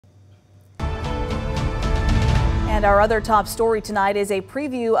And our other top story tonight is a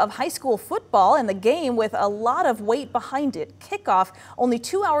preview of high school football and the game with a lot of weight behind it. Kickoff only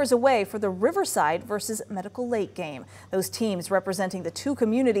 2 hours away for the Riverside versus Medical Lake game. Those teams representing the two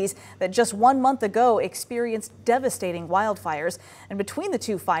communities that just 1 month ago experienced devastating wildfires. And between the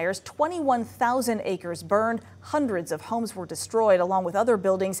two fires, 21,000 acres burned, hundreds of homes were destroyed along with other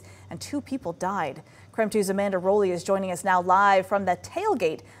buildings, and 2 people died. KREM 2's Amanda Rowley is joining us now live from the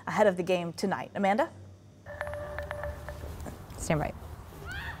tailgate ahead of the game tonight. Amanda? Stand by.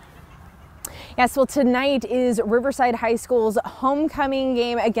 Yes, well, tonight is Riverside High School's homecoming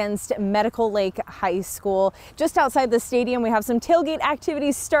game against Medical Lake High School. Just outside the stadium, we have some tailgate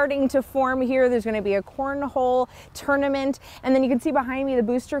activities starting to form here. There's going to be a cornhole tournament, and then you can see behind me the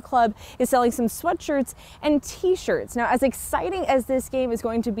Booster Club is selling some sweatshirts and t-shirts. Now, as exciting as this game is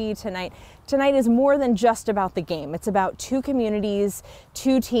going to be tonight is more than just about the game. It's about two communities,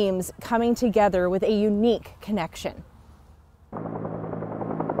 two teams coming together with a unique connection.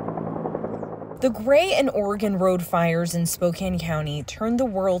 The Gray and Oregon road fires in Spokane County turned the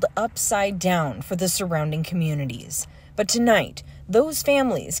world upside down for the surrounding communities. But tonight, those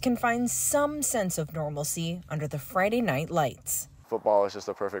families can find some sense of normalcy under the Friday night lights. Football is just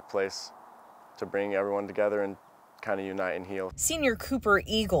a perfect place to bring everyone together and kind of unite and heal. Senior Cooper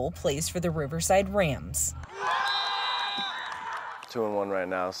Eagle plays for the Riverside Rams. 2-1 right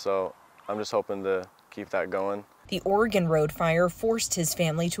now, so I'm just hoping to keep that going. The Oregon road fire forced his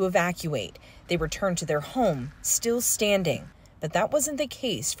family to evacuate. They returned to their home, still standing. But that wasn't the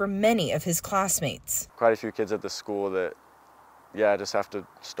case for many of his classmates. Quite a few kids at the school that, just have to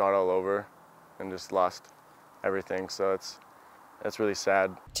start all over and just lost everything. So it's really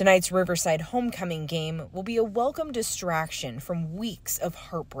sad. Tonight's Riverside homecoming game will be a welcome distraction from weeks of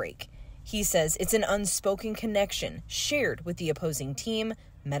heartbreak. He says it's an unspoken connection shared with the opposing team,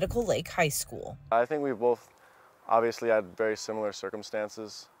 Medical Lake High School. I think we both obviously had very similar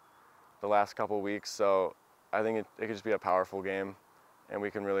circumstances the last couple of weeks, so I think it could just be a powerful game, and we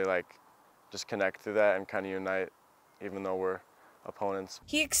can really just connect through that and kind of unite even though we're opponents.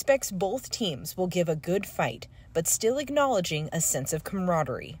 He expects both teams will give a good fight, but still acknowledging a sense of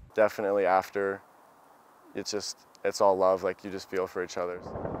camaraderie. Definitely after, it's all love, you just feel for each other.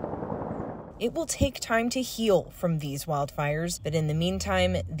 It will take time to heal from these wildfires, but in the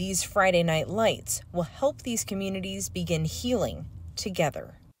meantime, these Friday night lights will help these communities begin healing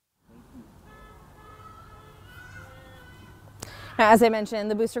together. Now, as I mentioned,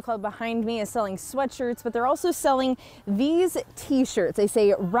 the Booster Club behind me is selling sweatshirts, but they're also selling these t-shirts. They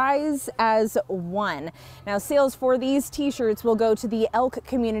say Rise as One. Now, sales for these t-shirts will go to the Elk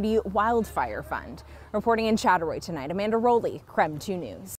Community Wildfire Fund. Reporting in Chattaroy tonight, Amanda Rowley, KREM 2 News.